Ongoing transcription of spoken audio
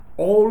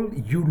all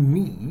you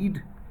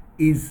need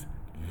is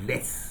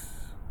less.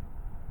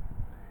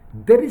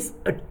 There is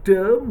a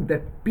term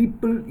that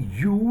people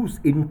use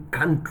in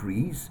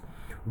countries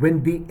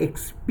when they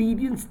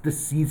experience the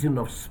season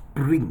of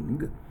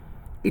spring.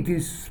 It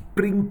is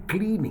spring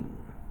cleaning.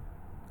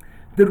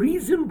 The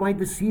reason why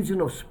the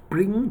season of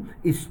spring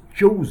is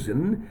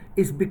chosen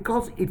is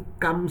because it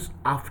comes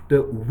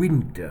after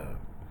winter.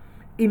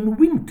 In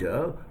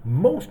winter,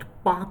 most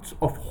parts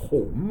of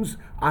homes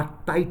are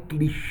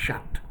tightly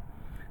shut.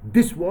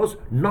 This was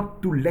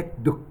not to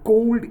let the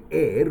cold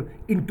air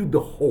into the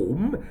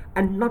home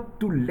and not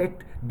to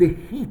let the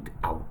heat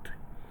out.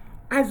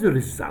 As a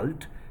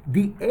result,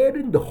 the air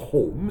in the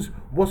homes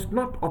was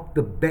not of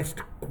the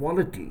best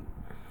quality.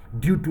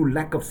 Due to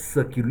lack of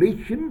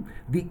circulation,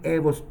 the air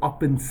was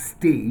often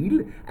stale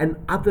and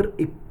other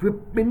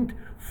equipment,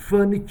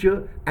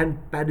 furniture, and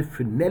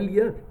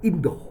paraphernalia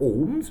in the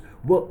homes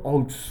were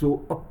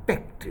also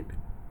affected.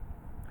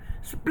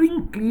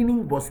 Spring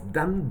cleaning was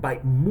done by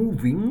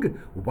moving,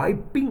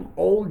 wiping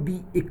all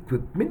the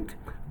equipment,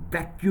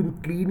 vacuum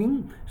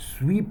cleaning,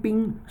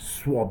 sweeping,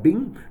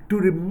 swabbing to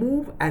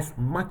remove as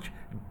much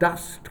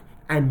dust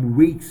and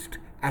waste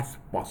as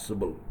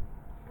possible.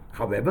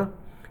 However,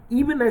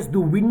 even as the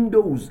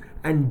windows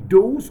and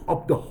doors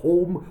of the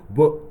home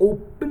were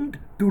opened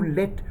to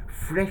let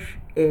fresh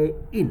air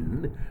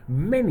in,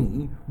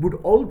 many would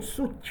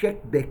also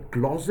check their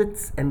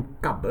closets and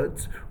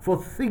cupboards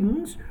for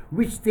things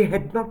which they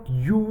had not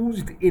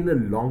used in a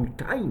long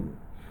time.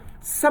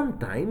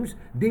 Sometimes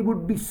they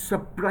would be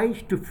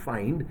surprised to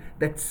find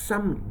that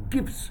some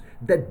gifts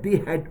that they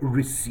had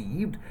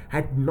received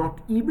had not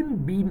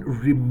even been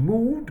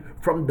removed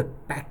from the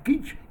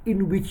package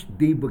in which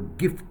they were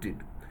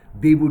gifted.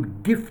 They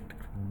would gift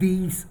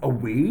these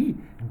away,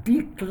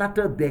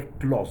 declutter their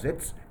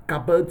closets,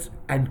 cupboards,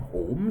 and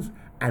homes,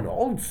 and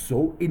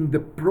also in the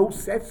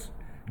process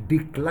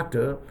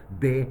declutter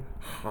their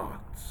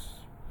hearts.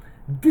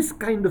 This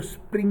kind of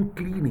spring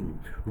cleaning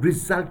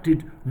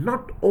resulted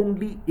not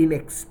only in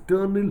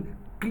external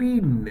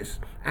cleanness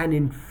and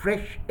in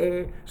fresh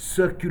air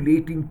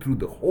circulating through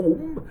the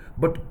home,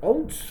 but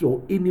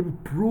also in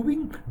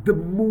improving the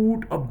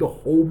mood of the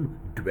home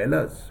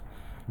dwellers.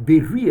 They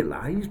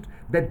realized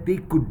that they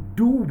could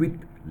do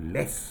with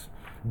less.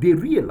 They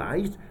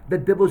realized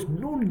that there was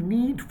no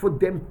need for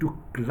them to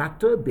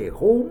clutter their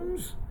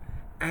homes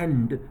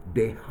and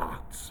their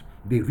hearts.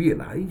 They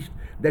realized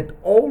that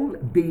all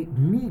they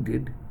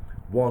needed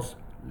was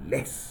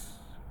less.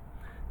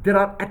 There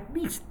are at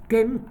least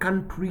 10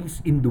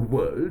 countries in the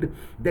world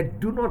that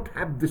do not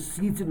have the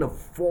season of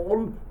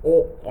fall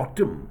or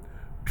autumn.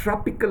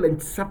 Tropical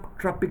and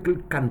subtropical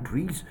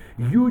countries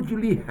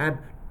usually have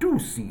two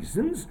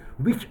seasons,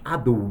 which are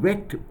the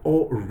wet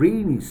or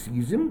rainy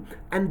season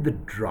and the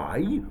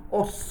dry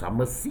or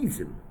summer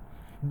season.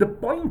 The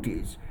point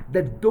is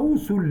that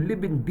those who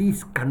live in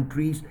these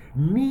countries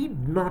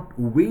need not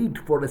wait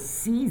for a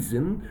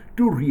season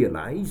to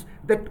realize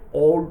that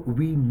all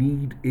we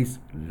need is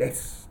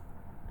less.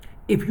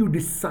 If you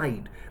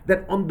decide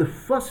that on the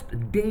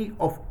first day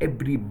of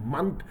every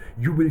month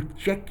you will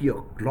check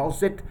your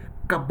closet,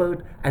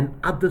 cupboard, and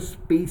other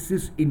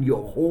spaces in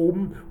your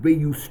home where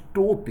you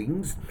store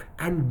things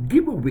and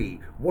give away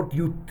what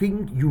you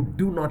think you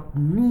do not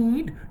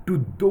need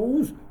to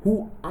those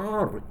who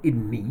are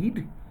in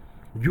need,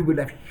 you will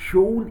have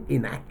shown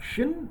in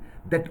action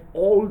that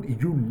all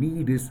you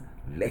need is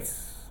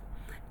less.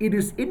 It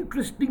is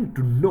interesting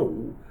to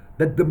know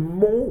that the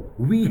more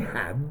we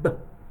have,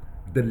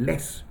 the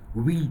less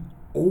we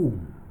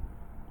own.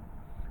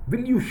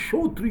 Will you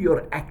show through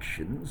your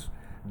actions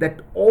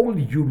that all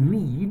you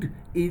need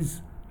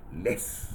is less?